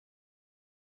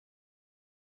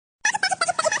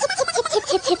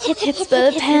Hits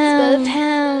per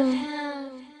pound.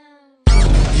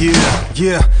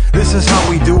 Yeah, this is how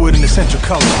we do it in the Central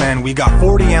Colors, man. We got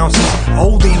 40 ounces,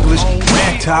 Old English,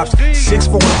 rag tops,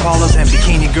 6'4" Impalas, and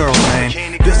bikini girls,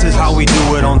 man. This is how we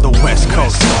do it on the West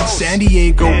Coast. San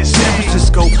Diego, San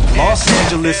Francisco, Los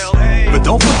Angeles. But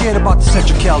don't forget about the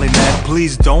Central Cali, man.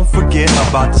 Please don't forget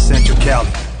about the Central Cali.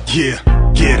 Yeah,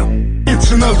 get 'em.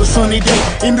 It's another sunny day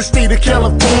in the state of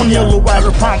California. Low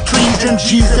rider palm trees and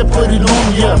G's that put it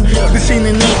on ya. This ain't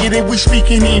a negative, we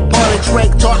speaking ebonics.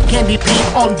 Rag talk, candy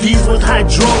paint on D's with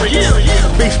hydraulics.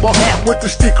 Baseball hat with the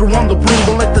sticker on the brim.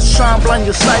 But let the sun blind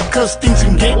your sight, cause things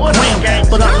can get grim.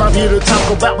 But I'm not here to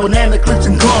talk about banana clips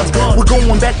and guns. We're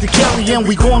going back to Cali and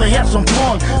we're gonna have some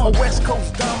fun. A West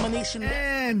Coast domination.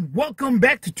 And welcome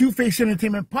back to Two-Face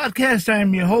Entertainment Podcast. I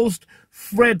am your host,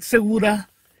 Fred Segura,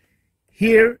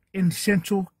 here in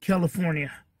Central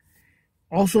California,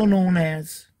 also known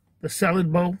as the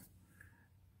Salad Bowl,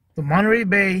 the Monterey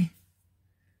Bay,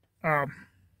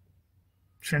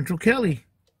 Central Cali,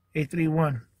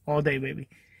 831, all day, baby.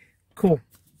 Cool.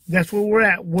 That's where we're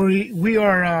at. We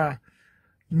are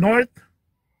north.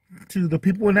 To the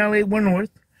people in LA, we're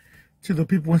north. To the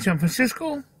people in San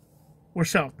Francisco, we're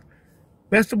south.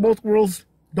 Best of both worlds.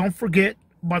 Don't forget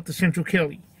about the Central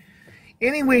Cali.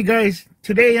 Anyway, guys,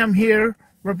 today I'm here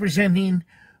representing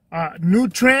New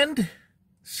Trend,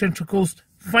 Central Coast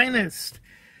finest.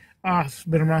 It's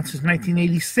been around since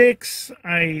 1986.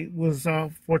 I was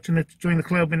fortunate to join the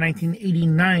club in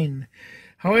 1989.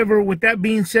 However, with that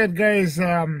being said, guys,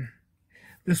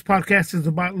 this podcast is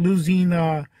about losing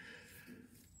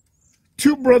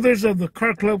two brothers of the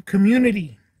car club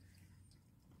community.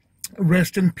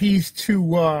 Rest in peace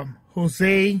to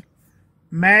Jose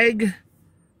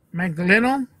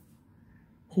Magdaleno,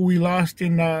 who we lost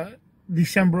in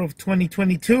December of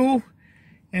 2022,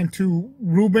 and to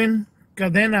Ruben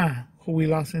Cadena, who we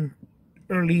lost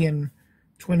early in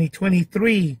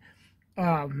 2023.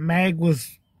 Mag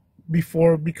was,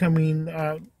 before becoming,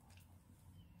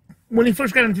 when he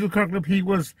first got into the car club, he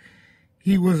was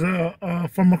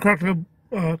from a car club,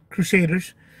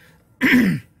 Crusaders.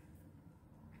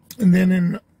 And then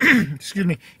in excuse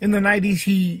me, in the 90s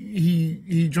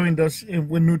he joined us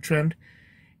with New Trend,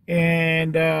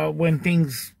 and when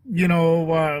things, we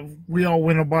all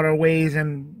went about our ways,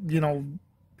 and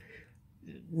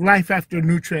life after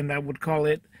New Trend, I would call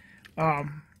it,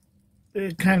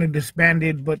 it kind of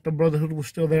disbanded, but the brotherhood was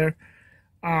still there.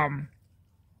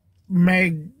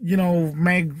 Meg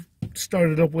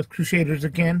started up with Crusaders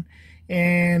again,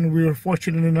 and we were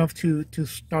fortunate enough to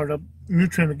start up New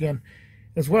Trend again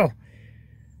as well.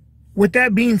 With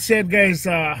that being said, guys,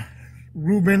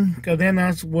 Ruben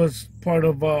Cadenas was part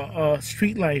of a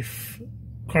Street Life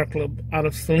car club out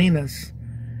of Salinas.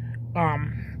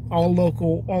 All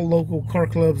local car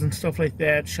clubs and stuff like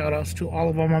that. Shout outs to all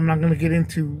of them. I'm not going to get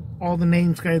into all the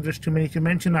names, guys. There's too many to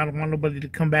mention. I don't want nobody to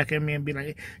come back at me and be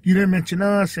like, you didn't mention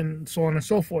us, and so on and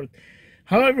so forth.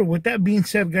 However, with that being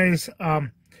said, guys,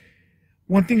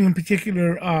 one thing in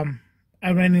particular,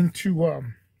 I ran into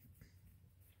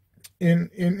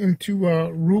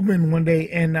Ruben one day,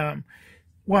 and at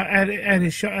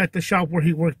the shop where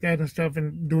he worked at and stuff,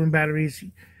 and doing batteries.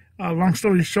 Long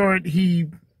story short, he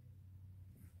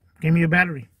gave me a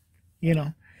battery.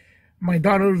 My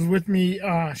daughter was with me.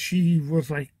 She was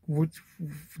like, "What?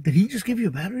 Did he just give you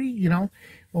a battery?"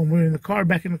 When we're in the car,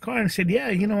 back in the car, and I said, "Yeah,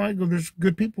 I go, there's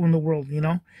good people in the world."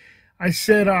 I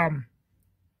said,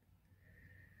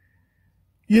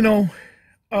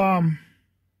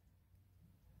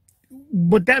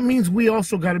 but that means we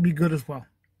also got to be good as well.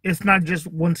 It's not just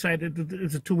one-sided.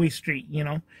 It's a two-way street,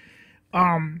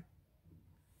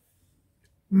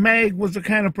 Mag was the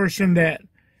kind of person that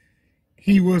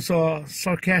he was a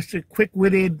sarcastic,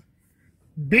 quick-witted,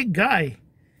 big guy,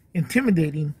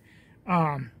 intimidating.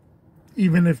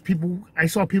 Even if I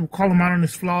saw people call him out on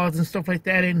his flaws and stuff like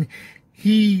that, and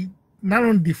he not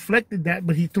only deflected that,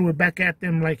 but he threw it back at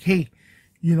them like, "Hey,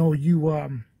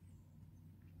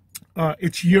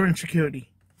 it's your insecurity,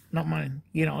 not mine,"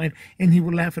 and he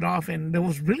would laugh it off, and there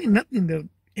was really nothing that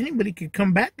anybody could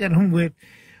come back at him with.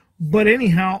 But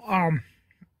anyhow,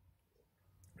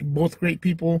 both great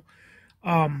people.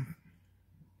 One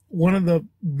of the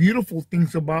beautiful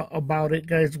things about it,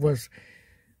 guys, was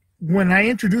when I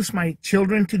introduced my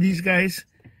children to these guys,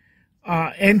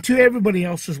 and to everybody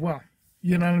else as well,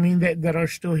 that are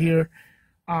still here.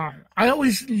 I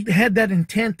always had that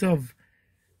intent of,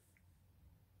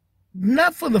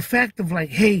 not for the fact of like,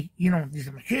 hey, these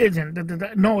are my kids, and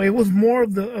no, it was more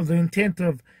of the intent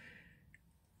of,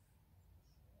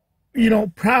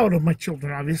 proud of my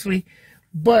children, obviously,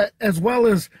 but as well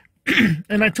as,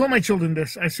 and I told my children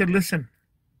this, I said, listen,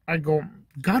 I go,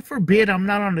 God forbid I'm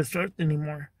not on this earth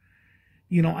anymore.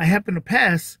 You know, I happen to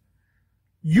pass.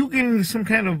 You get into some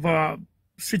kind of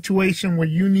situation where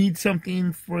you need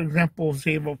something, for example,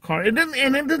 save a car. It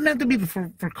doesn't have to be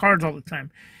for cars all the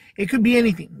time. It could be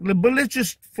anything. But let's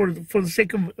just, for the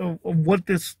sake of what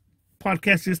this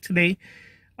podcast is today,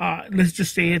 let's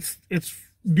just say it's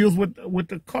deals with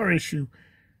the car issue.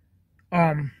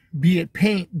 Be it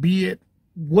paint, be it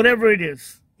whatever it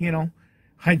is, you know,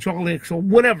 hydraulics or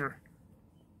whatever.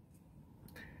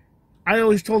 I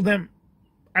always told them,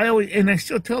 and I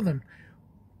still tell them,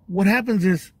 what happens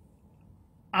is,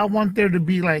 I want there to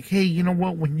be like, hey, you know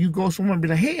what? When you go somewhere, be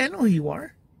like, hey, I know who you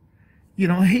are. You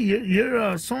know, hey,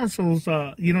 you're so and so's,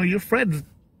 you know, your Fred's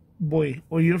boy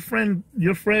or your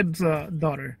Fred's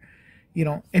daughter. You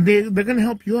know, and they're gonna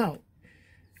help you out.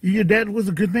 Your dad was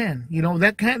a good man. You know,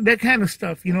 that kind of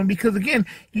stuff. You know, because again,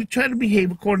 you try to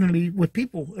behave accordingly with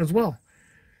people as well.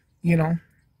 You know,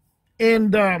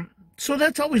 and so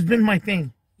that's always been my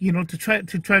thing. You know, to try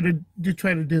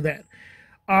to do that.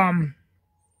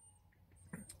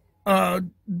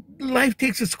 Life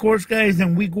takes its course, guys,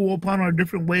 and we go upon our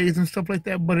different ways and stuff like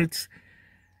that, but it's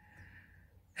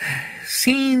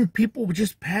seeing people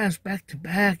just pass back to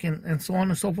back and so on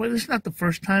and so forth. It's not the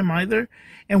first time either,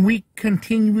 and we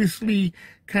continuously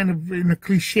kind of in a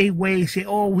cliche way say,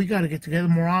 oh, we got to get together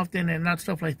more often and not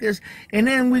stuff like this, and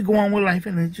then we go on with life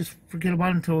and then just forget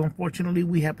about it until unfortunately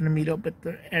we happen to meet up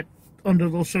at under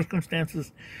those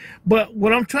circumstances. But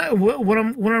what I'm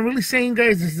really saying,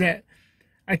 guys, is that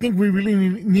I think we really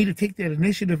need to take that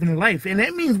initiative in life. And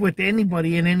that means with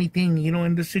anybody and anything, you know,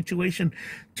 in this situation,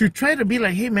 to try to be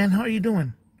like, hey, man, how are you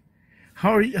doing?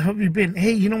 How have you been?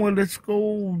 Hey, you know what? Let's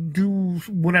go do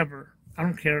whatever. I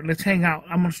don't care. Let's hang out.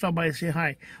 I'm going to stop by and say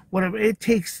hi. Whatever. It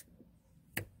takes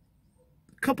a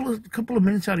couple of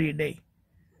minutes out of your day,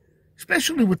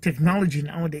 especially with technology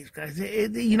nowadays, guys.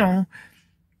 You know,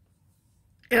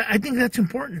 I think that's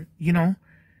important, you know.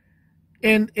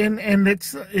 And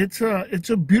it's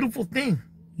a beautiful thing,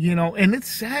 you know, and it's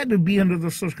sad to be under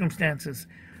those circumstances.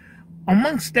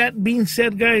 Amongst that being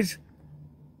said, guys,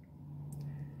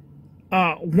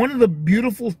 one of the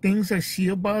beautiful things I see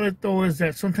about it, though, is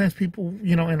that sometimes people,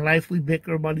 you know, in life we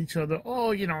bicker about each other.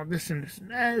 Oh, you know, this and this and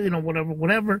that, you know,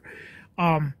 whatever.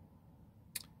 One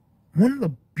of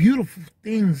the beautiful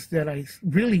things that I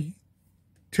really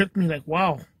took me like,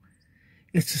 wow,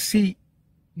 is to see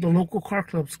the local car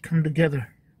clubs come together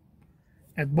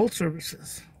at both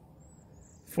services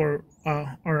for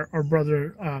our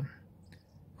brother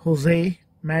Jose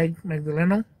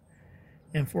Magdaleno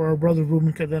and for our brother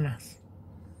Ruben Cadena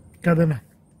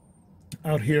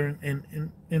out here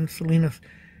in Salinas.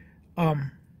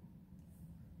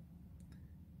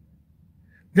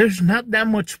 There's not that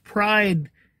much pride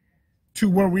to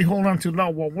where we hold on to, no,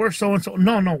 well, we're so and so.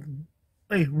 No.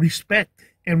 Hey, respect,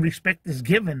 and respect is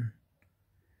given,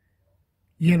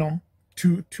 you know,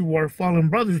 to our fallen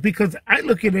brothers, because I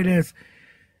look at it as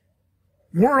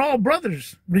we're all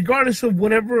brothers, regardless of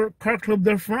whatever car club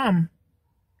they're from.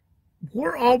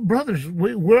 We're all brothers.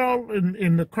 We're all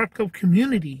in the car club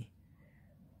community.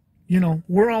 You know,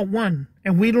 we're all one,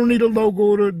 and we don't need a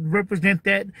logo to represent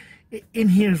that. And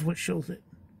here's what shows it.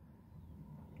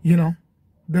 You know,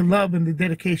 the love and the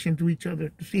dedication to each other.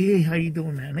 To say, hey, how you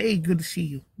doing, man? Hey, good to see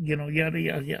you. You know, yada,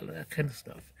 yada, yada, that kind of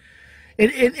stuff.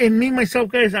 And me, myself,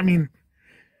 guys, I mean,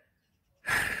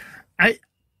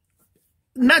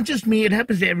 not just me, it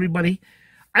happens to everybody.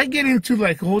 I get into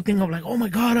like the whole thing of like, oh my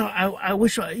God, I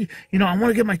wish I want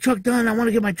to get my truck done. I want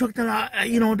to get my truck done.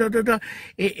 You know,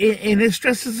 and it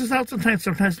stresses us out sometimes.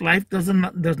 Sometimes life does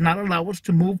not allow us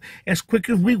to move as quick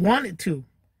as we want it to,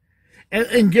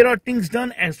 and get our things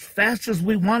done as fast as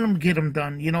we want them to get them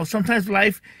done. You know, sometimes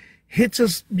life hits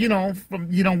us, you know, from,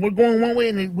 you know, we're going one way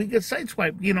and we get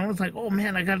sideswiped. You know, it's like, oh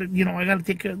man, I gotta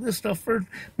take care of this stuff first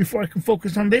before I can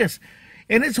focus on this.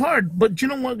 And it's hard, but you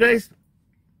know what, guys?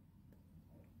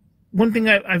 One thing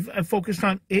I've focused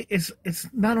on, it's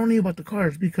not only about the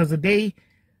cars, because the day,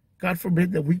 God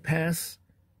forbid, that we pass,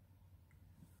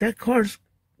 that car's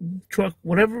truck,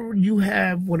 whatever you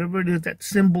have, whatever it is, that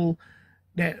symbol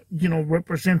that, you know,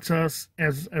 represents us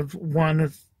as one,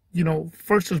 as, you know,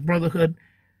 first as brotherhood.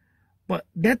 But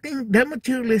that thing, that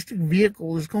materialistic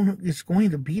vehicle is going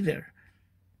to be there,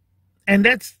 and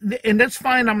that's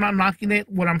fine. I'm not knocking it.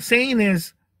 What I'm saying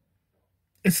is,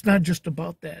 it's not just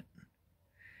about that.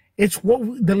 It's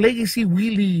the legacy we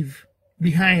leave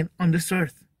behind on this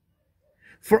earth,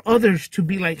 for others to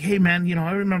be like, hey man, you know,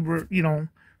 I remember, you know,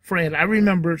 Fred. I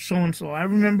remember so and so. I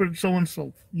remember so and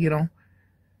so. You know,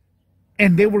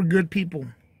 and they were good people.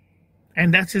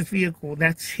 And that's his vehicle.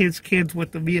 That's his kids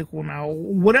with the vehicle now.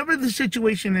 Whatever the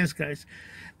situation is, guys,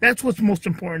 that's what's most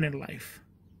important in life.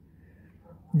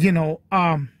 You know,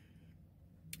 I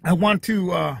want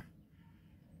to,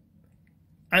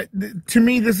 to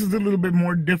me, this is a little bit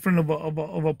more different of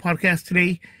a podcast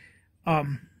today.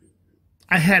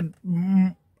 I had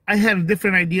a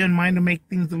different idea in mind to make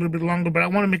things a little bit longer, but I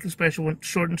want to make it special and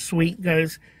short and sweet,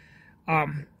 guys.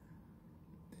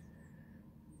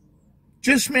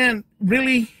 Just, man,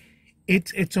 really,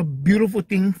 it's a beautiful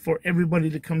thing for everybody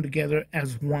to come together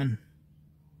as one,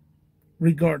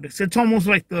 regardless. It's almost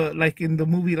like in the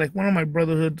movie, like one of my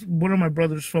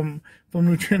brothers from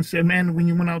New Trend said, man, when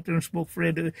you went out there and spoke for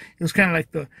it, it was kind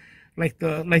of like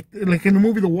in the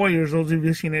movie The Warriors. Those of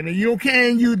you seen it,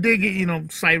 can you dig it? You know,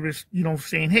 Cyrus,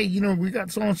 saying, hey, we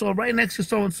got so and so right next to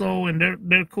so and so, and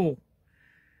they're cool.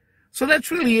 So that's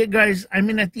really it, guys. I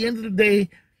mean, at the end of the day,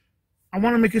 I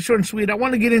want to make it short and sweet. I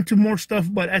want to get into more stuff,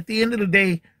 but at the end of the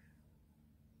day,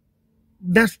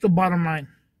 that's the bottom line.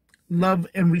 Love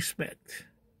and respect.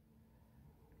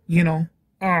 I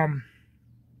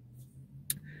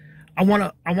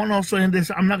want to also end this.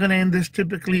 I'm not going to end this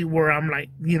typically where I'm like,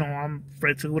 I'm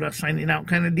Fred Segura signing out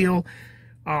kind of deal.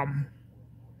 I'm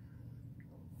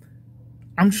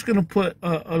just going to put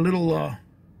a little,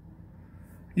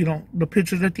 the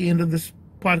pictures at the end of this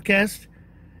podcast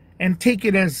and take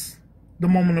it as the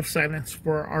moment of silence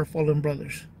for our fallen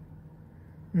brothers,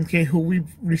 okay, who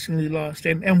we've recently lost,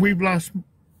 and we've lost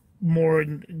more,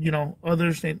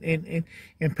 others in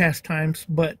past times,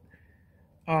 but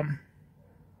I'm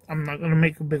not gonna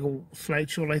make a big old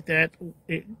slideshow like that.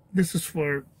 This is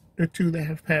for the two that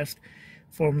have passed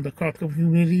from the car club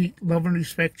community. Love and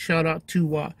respect. Shout out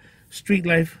to Street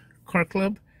Life Car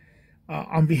Club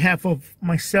on behalf of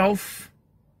myself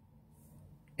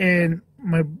and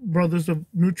my brothers of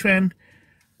New Trend.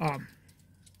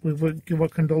 We would give our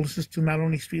condolences to not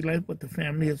only Street Life but the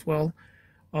family as well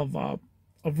of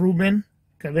Ruben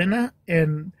Cadena,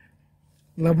 and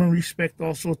love and respect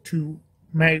also to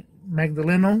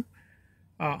Magdaleno,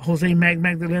 Jose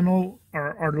Magdaleno.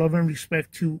 Our love and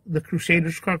respect to the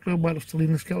Crusaders Car Club out of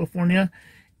Salinas, California,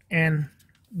 and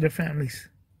their families.